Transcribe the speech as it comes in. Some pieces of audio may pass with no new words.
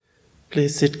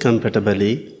Please sit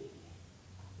comfortably.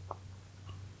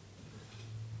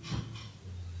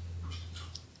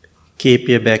 Keep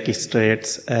your back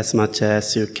straight as much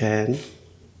as you can.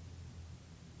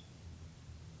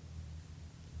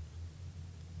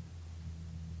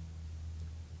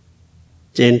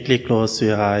 Gently close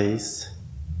your eyes.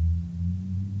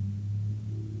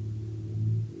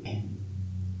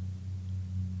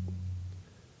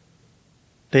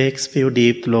 Take a few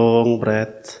deep, long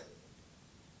breaths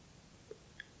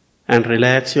and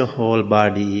relax your whole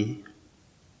body.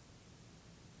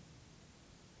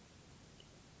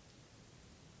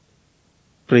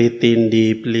 Breathe in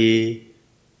deeply,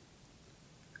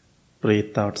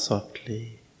 breathe out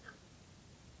softly.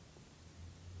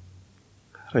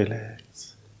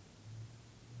 Relax,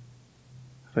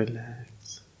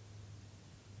 relax,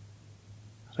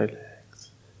 relax.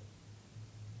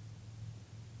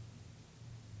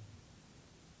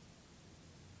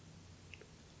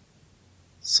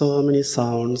 So many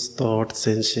sounds, thoughts,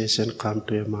 sensations come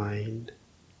to your mind.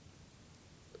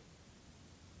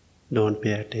 Don't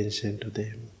pay attention to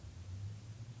them.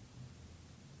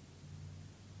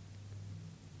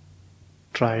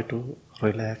 Try to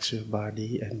relax your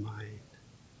body and mind.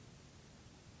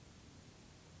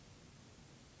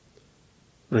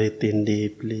 Breathe in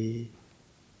deeply,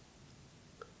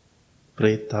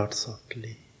 breathe out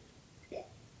softly.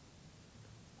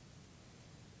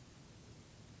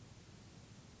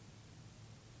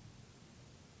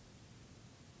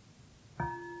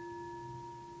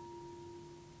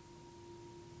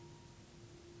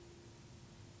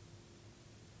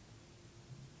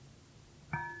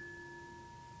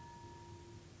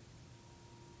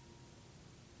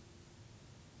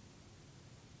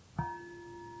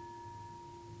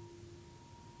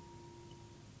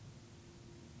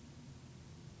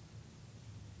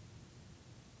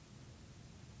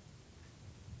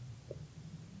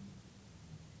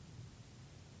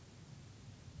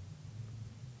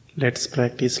 Let's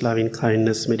practice loving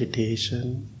kindness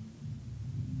meditation.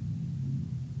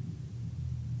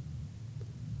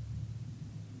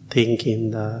 Thinking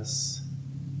thus: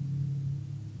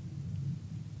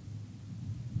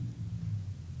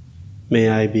 may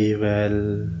I be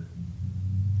well,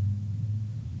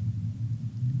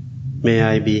 may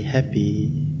I be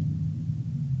happy,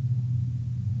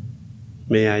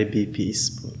 may I be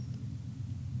peaceful.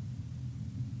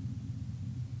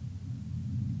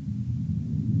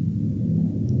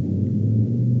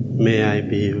 May I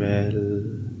be well,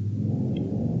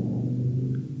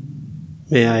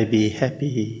 may I be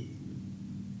happy,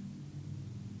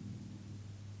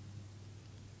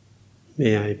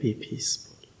 may I be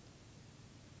peaceful.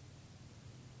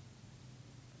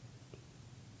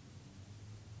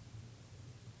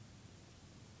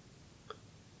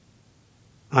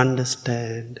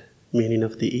 Understand meaning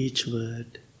of each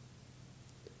word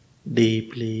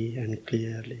deeply and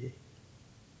clearly.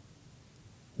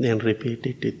 Then repeat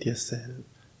it with yourself.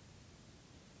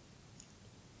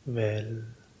 Well,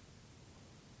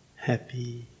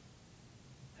 happy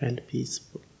and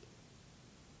peaceful.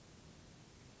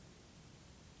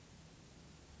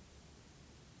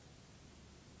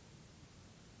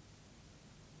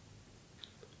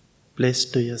 Bless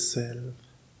to yourself,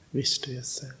 wish to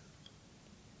yourself.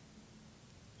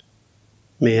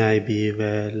 May I be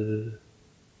well,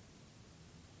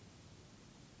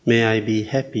 may I be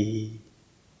happy,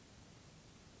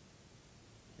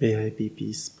 may I be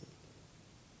peaceful.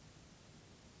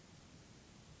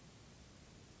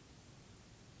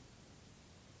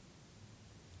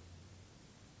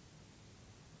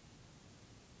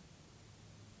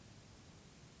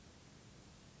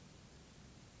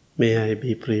 May I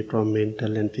be free from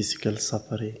mental and physical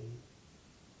suffering,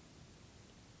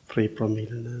 free from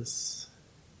illness,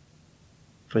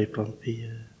 free from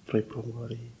fear, free from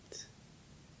worry.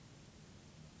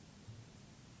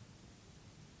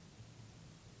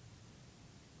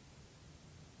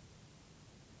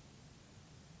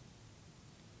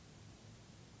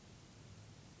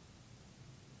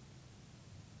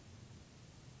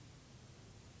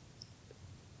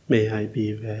 May I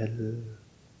be well,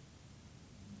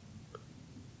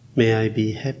 may I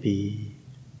be happy,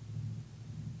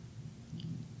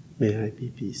 may I be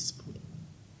peaceful.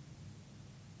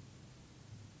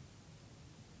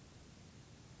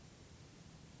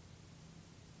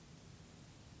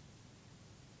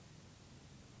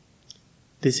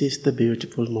 This is the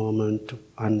beautiful moment to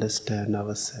understand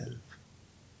ourselves.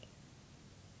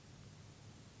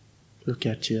 Look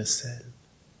at yourself.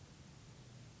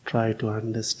 Try to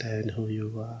understand who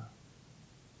you are.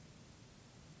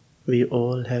 We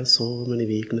all have so many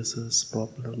weaknesses,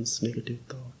 problems, negative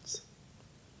thoughts.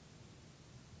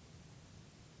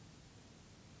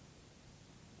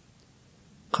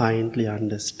 kindly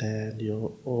understand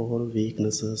your all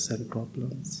weaknesses and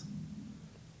problems.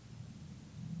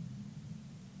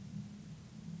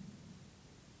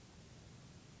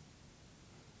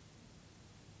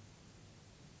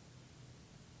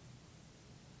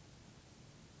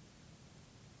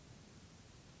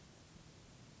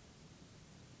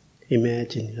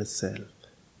 Imagine yourself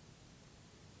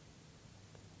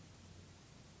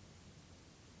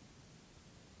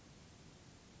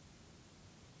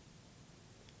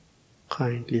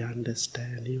kindly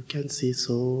understand. You can see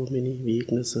so many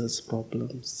weaknesses,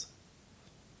 problems.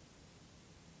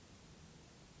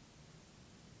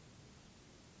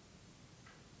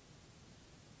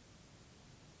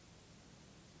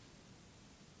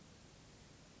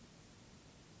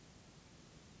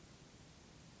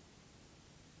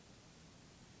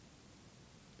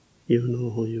 You know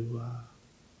who you are.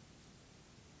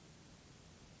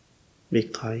 Be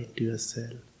kind to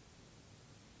yourself.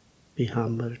 Be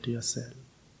humble to yourself.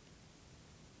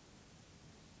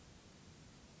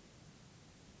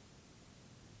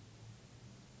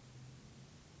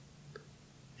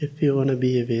 If you want to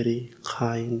be a very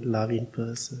kind, loving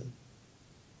person,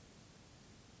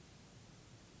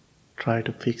 try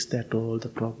to fix that all the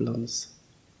problems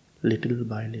little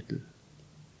by little.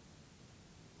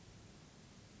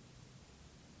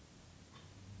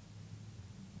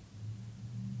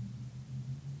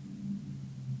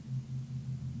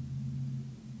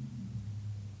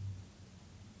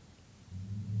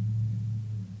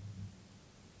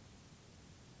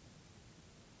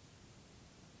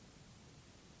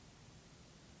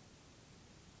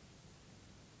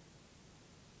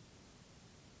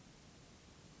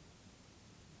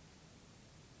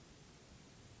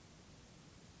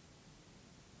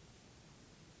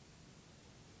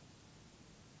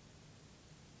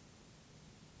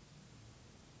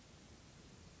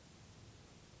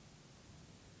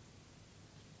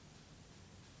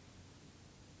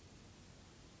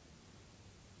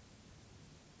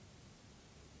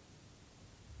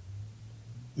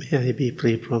 May I be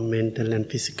free from mental and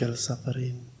physical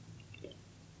suffering,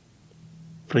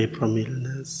 free from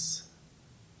illness,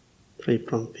 free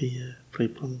from fear, free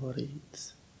from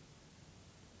worries.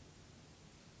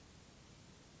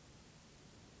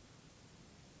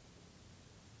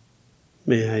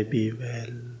 May I be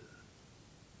well.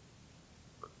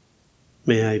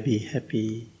 May I be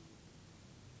happy.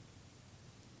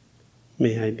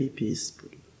 May I be peaceful.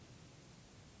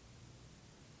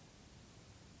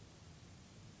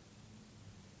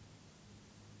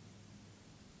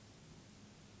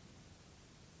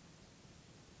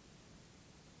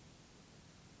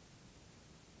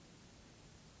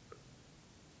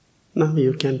 Now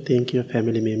you can thank your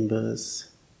family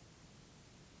members.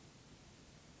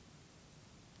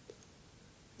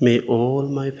 May all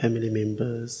my family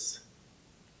members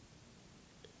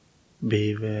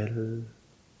be well,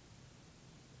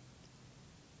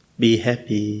 be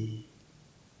happy,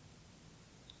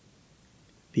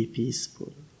 be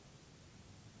peaceful.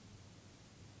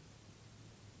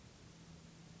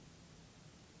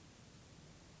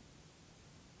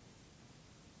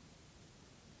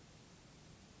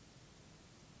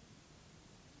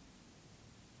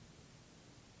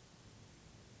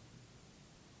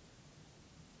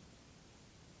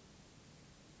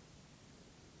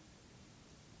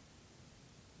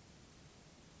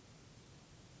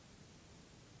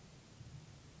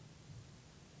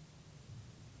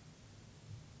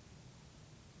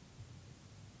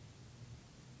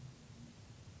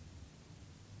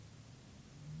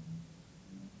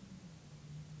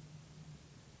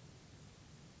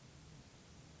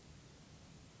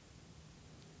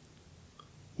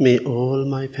 May all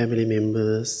my family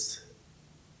members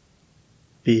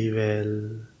be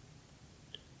well,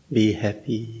 be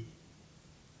happy,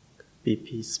 be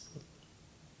peaceful.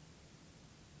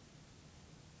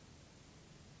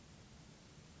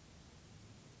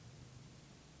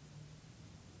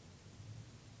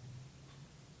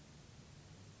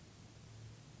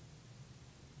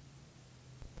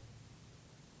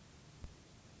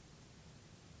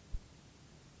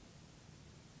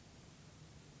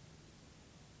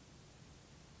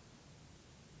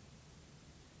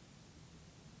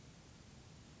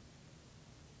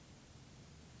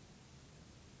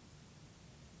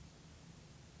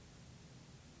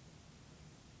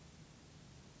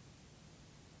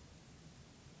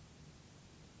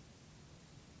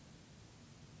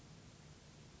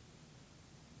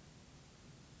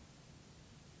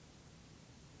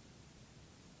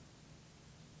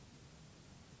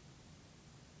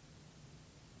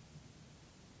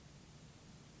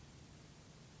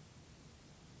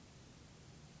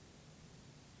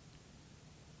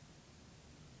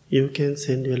 You can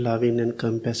send your loving and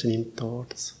compassionate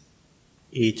thoughts,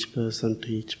 each person to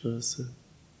each person.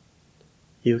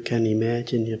 You can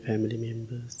imagine your family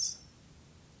members,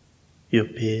 your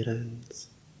parents,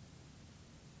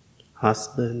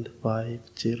 husband,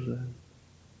 wife, children,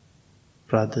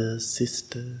 brothers,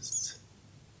 sisters,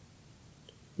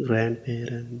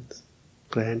 grandparents,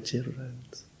 grandchildren,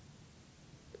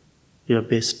 your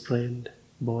best friend,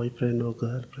 boyfriend or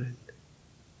girlfriend.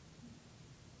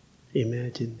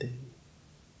 Imagine them.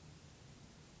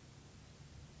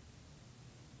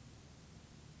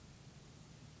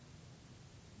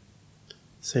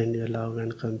 Send your love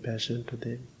and compassion to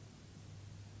them.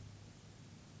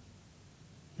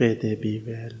 May they be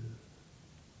well.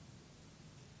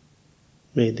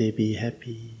 May they be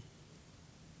happy.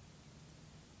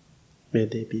 May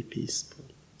they be peaceful.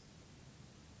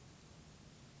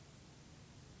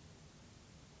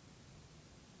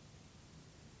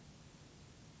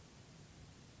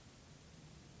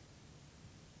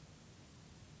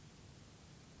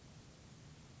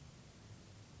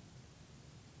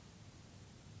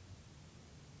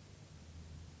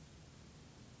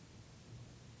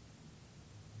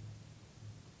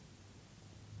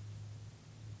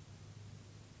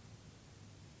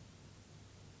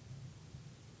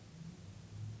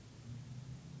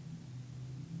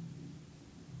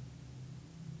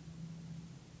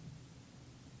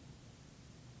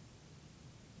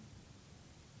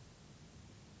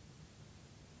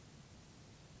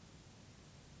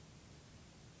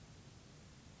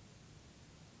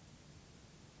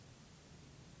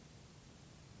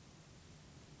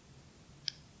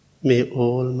 May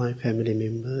all my family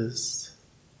members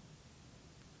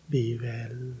be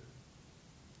well,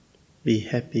 be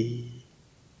happy,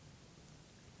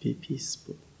 be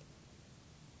peaceful.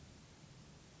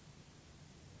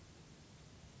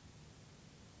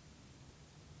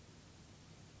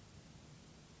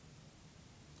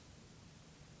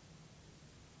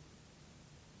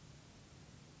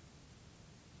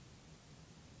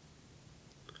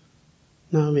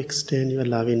 Now extend your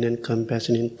loving and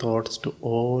compassionate thoughts to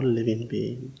all living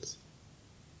beings,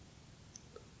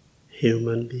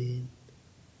 human beings,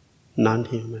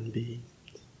 non-human beings.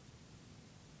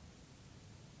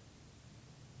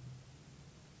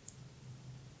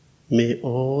 May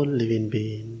all living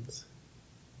beings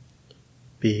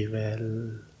be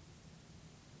well,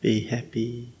 be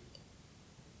happy,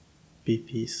 be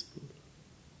peaceful.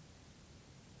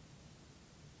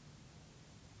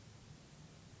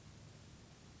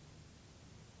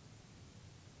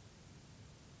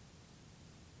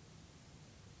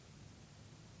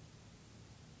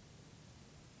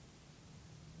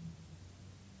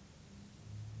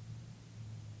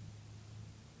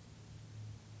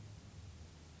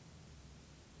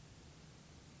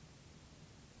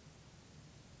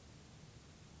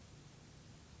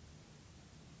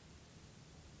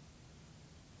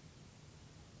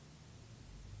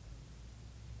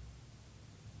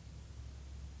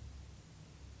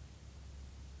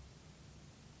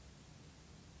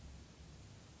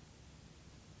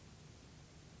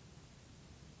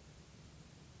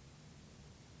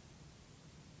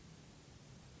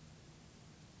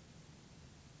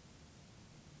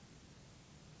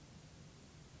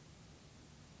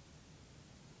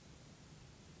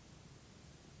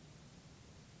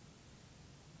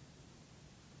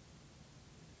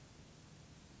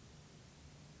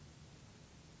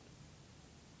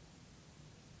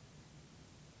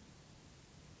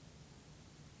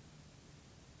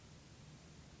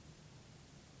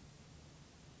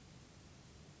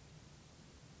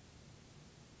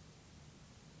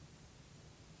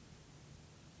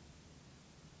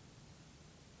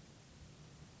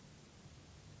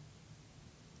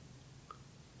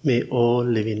 May all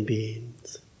living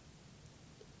beings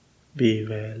be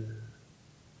well,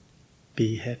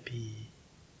 be happy,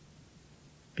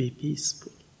 be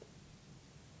peaceful.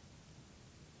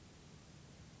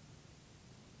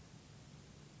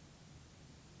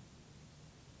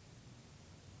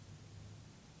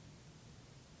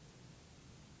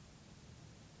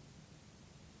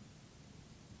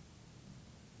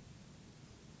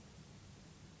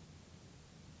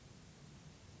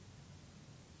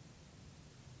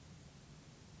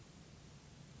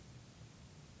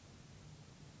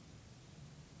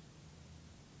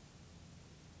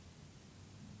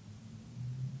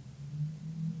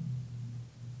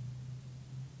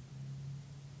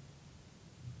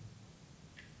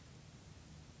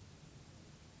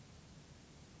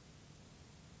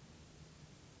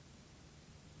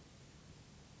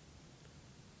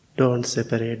 Don't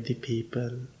separate the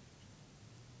people,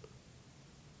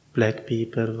 black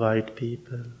people, white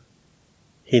people,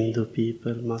 Hindu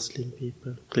people, Muslim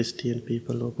people, Christian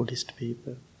people, or Buddhist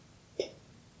people.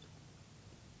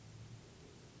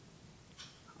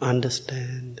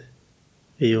 Understand,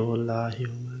 we all are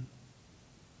human.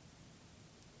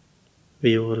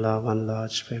 We all are one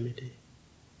large family.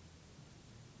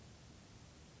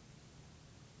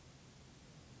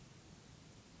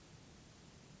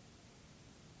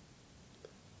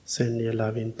 Send your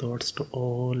loving thoughts to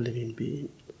all living beings.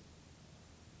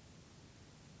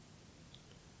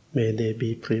 May they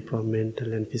be free from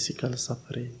mental and physical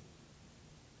suffering,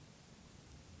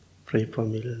 free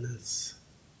from illness,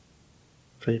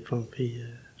 free from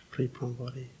fear, free from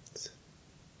worries.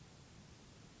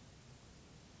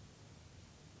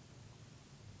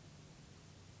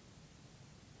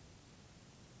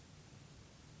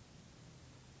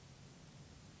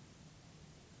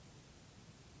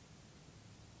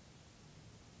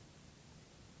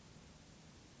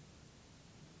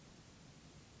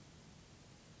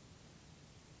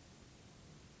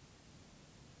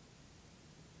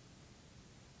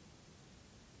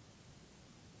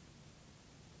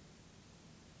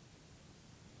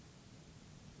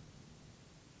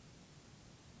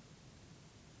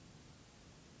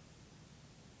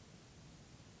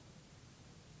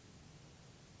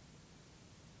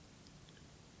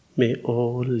 May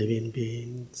all living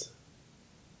beings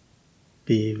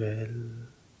be well,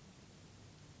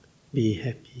 be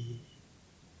happy,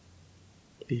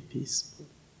 be peaceful.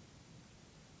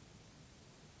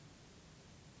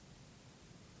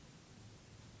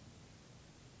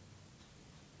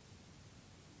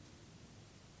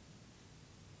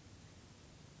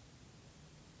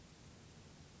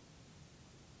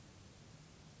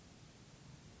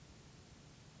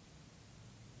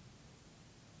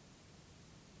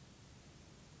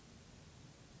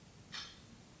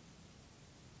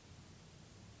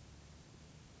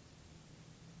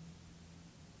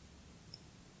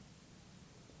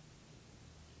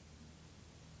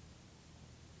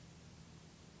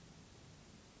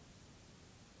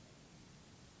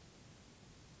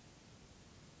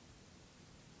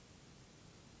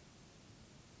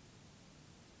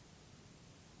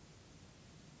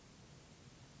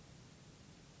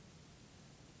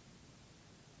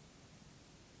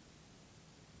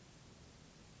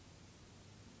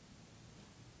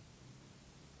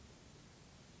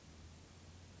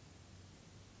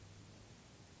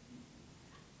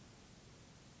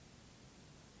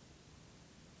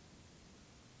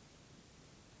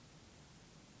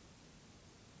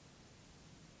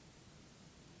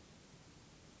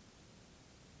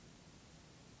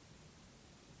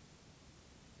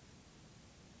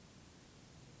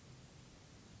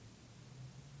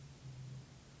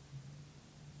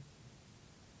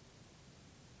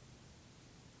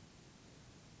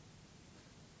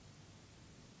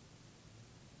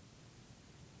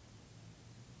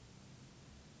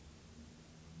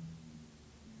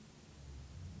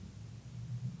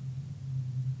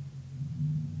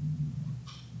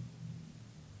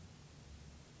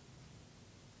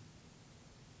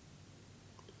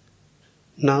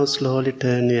 Now slowly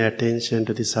turn your attention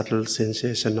to the subtle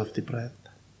sensation of the breath.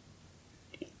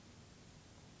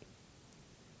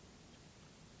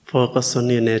 Focus on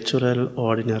your natural,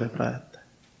 ordinary breath.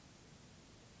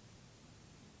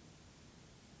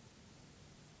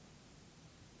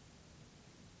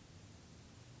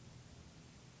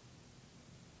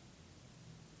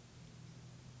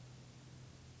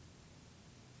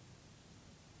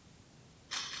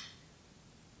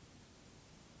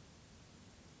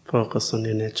 Focus on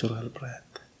your natural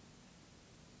breath.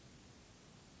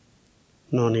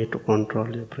 No need to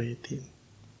control your breathing.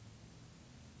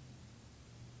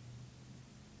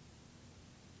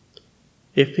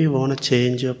 If you want to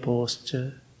change your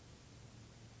posture,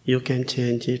 you can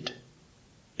change it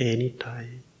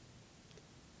anytime.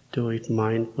 Do it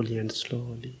mindfully and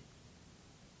slowly.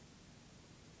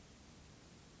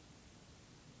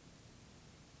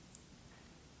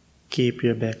 Keep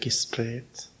your back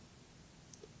straight.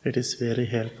 It is very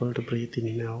helpful to breathe in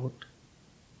and out.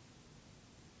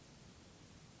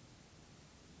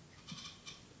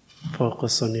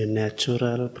 Focus on your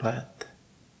natural breath.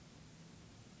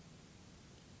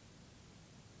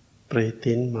 Breathe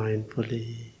in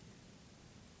mindfully.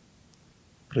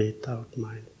 Breathe out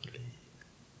mindfully.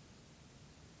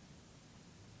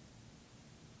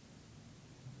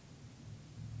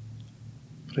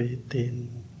 Breathe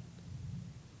in.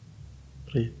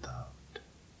 Breathe out.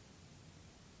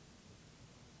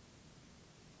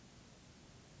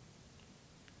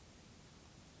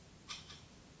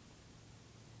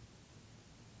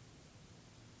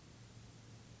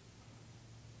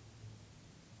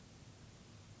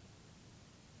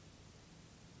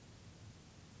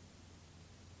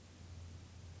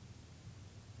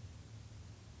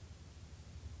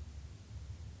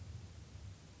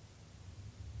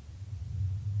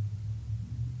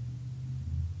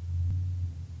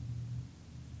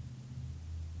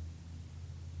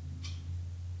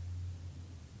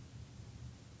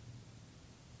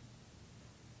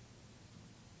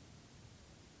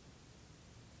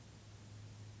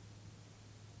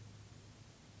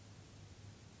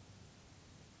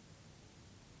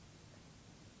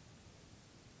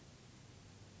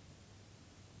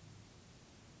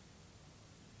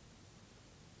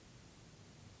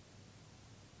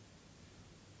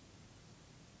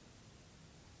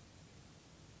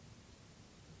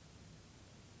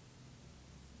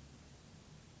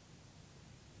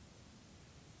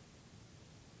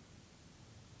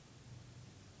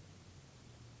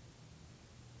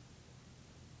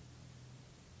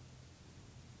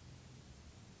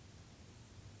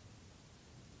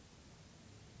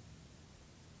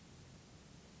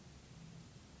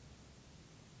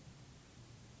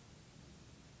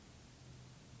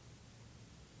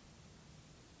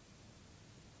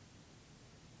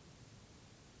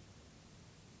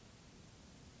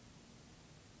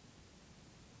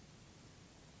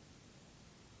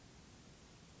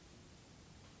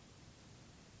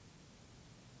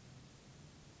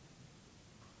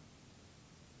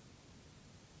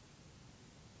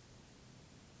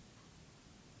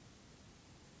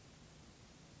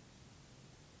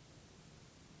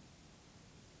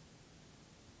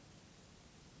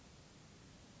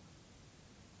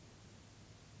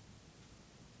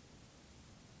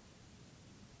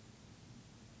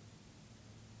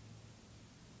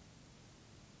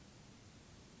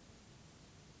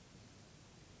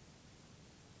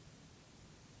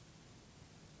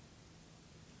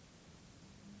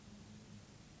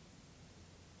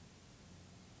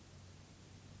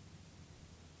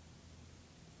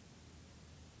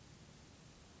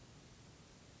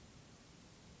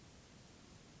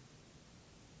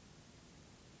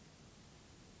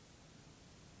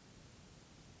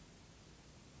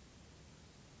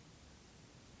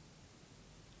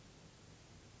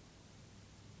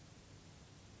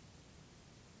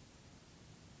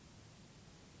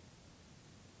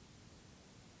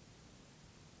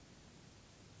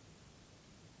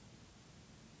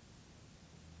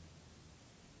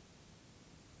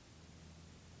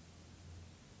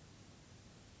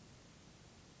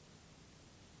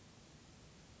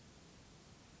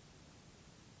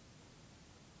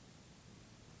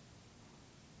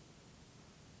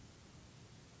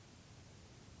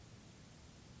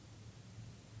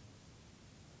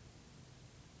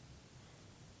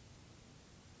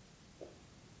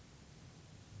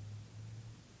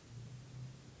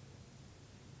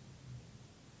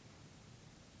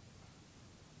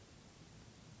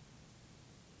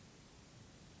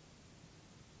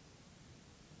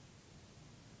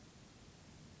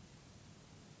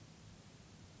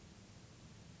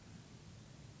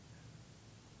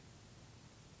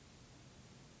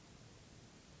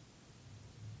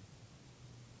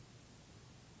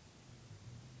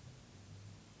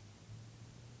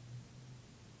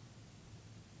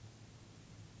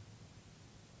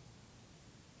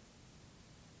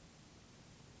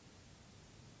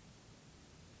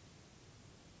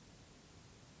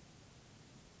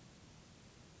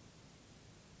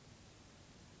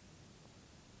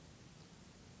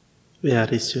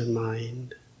 Where is your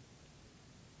mind?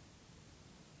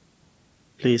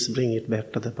 Please bring it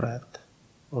back to the breath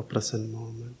or present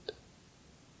moment.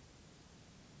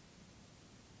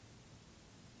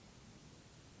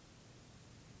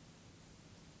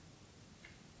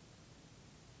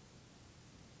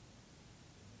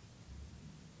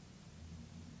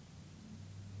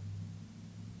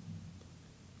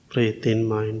 Breathe in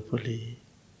mindfully.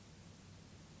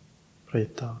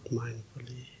 Breathe out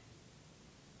mindfully.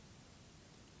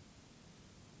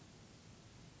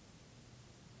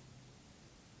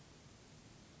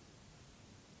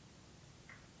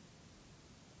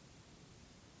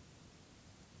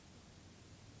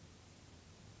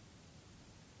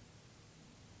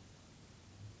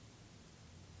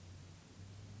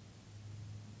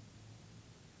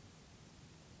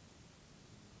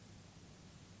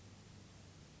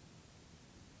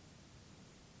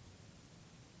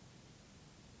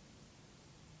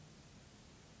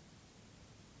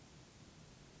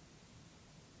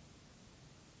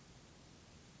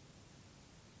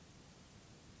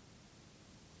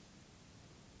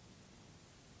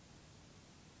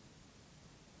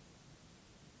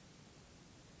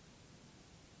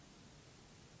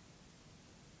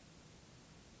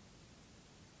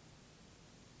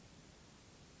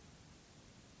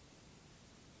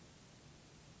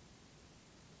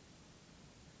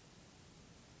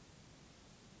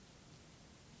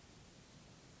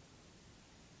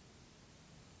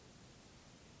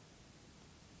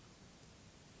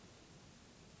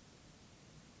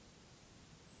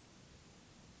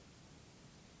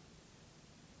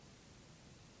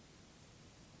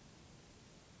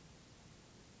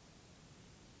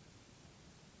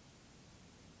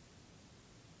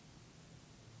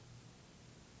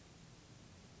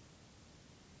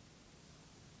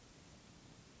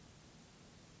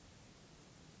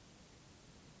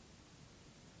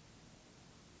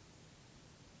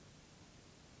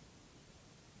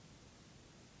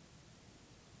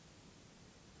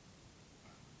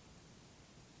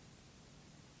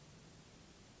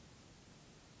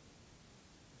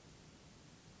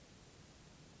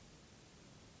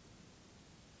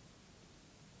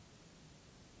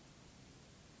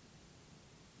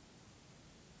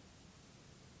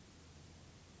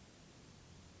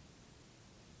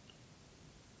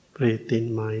 Breathe in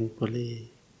mindfully.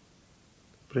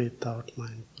 Breathe out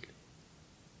mindfully.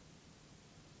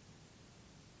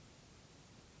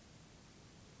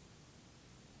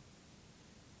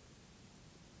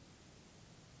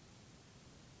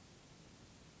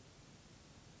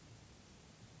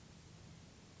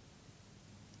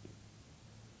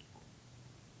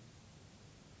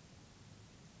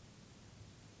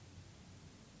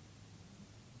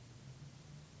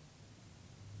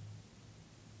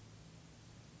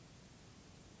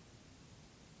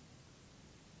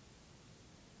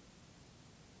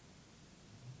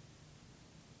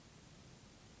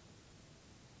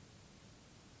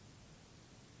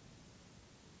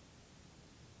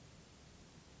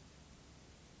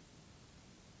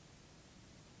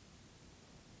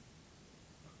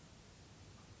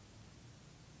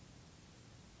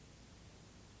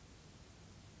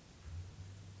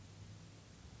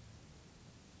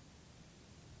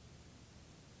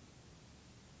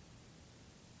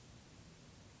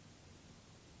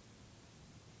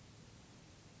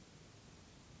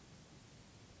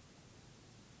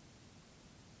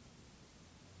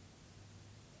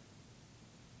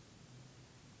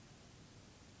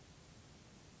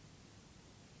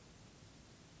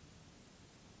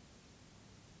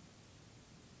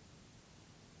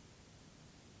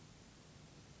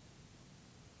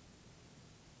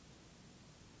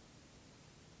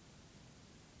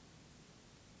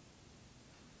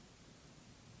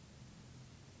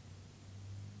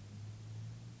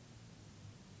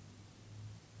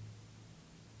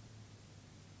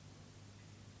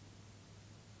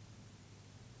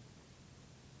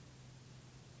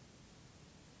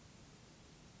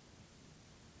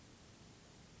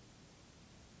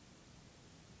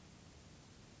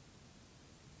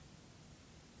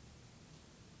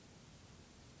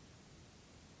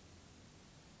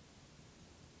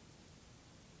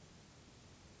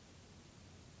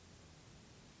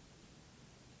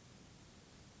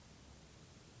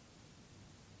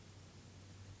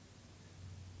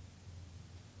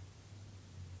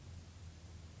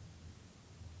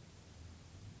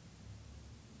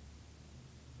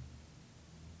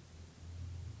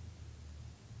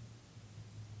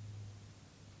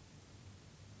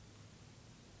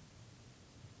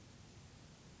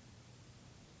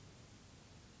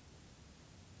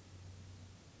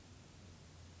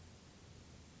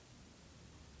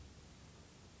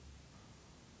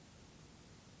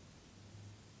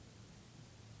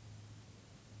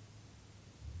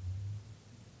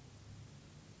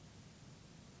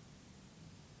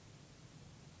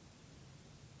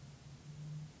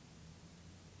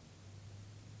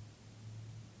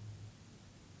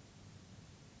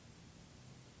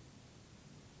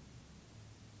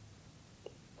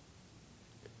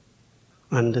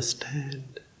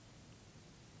 understand.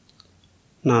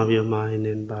 Now your mind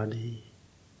and body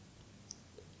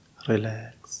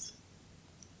relax,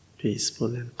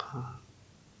 peaceful and calm.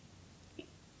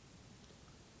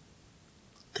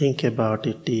 Think about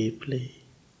it deeply.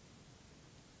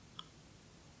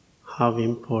 How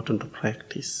important to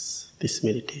practice this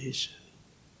meditation.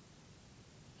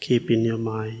 Keep in your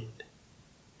mind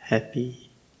happy,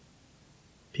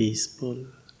 peaceful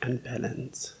and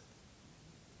balanced.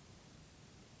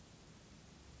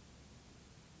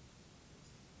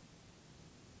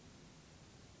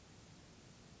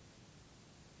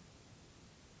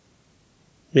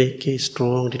 Make a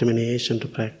strong determination to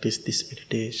practice this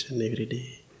meditation every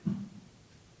day.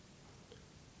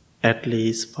 At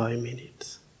least 5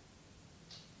 minutes.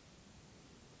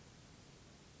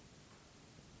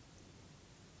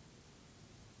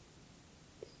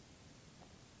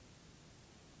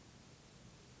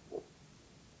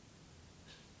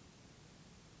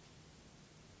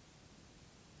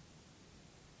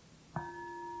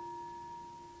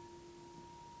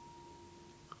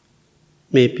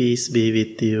 May peace be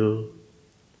with you.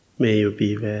 May you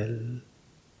be well,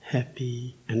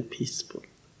 happy and peaceful.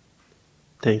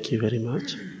 Thank you very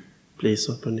much. Please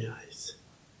open your eyes.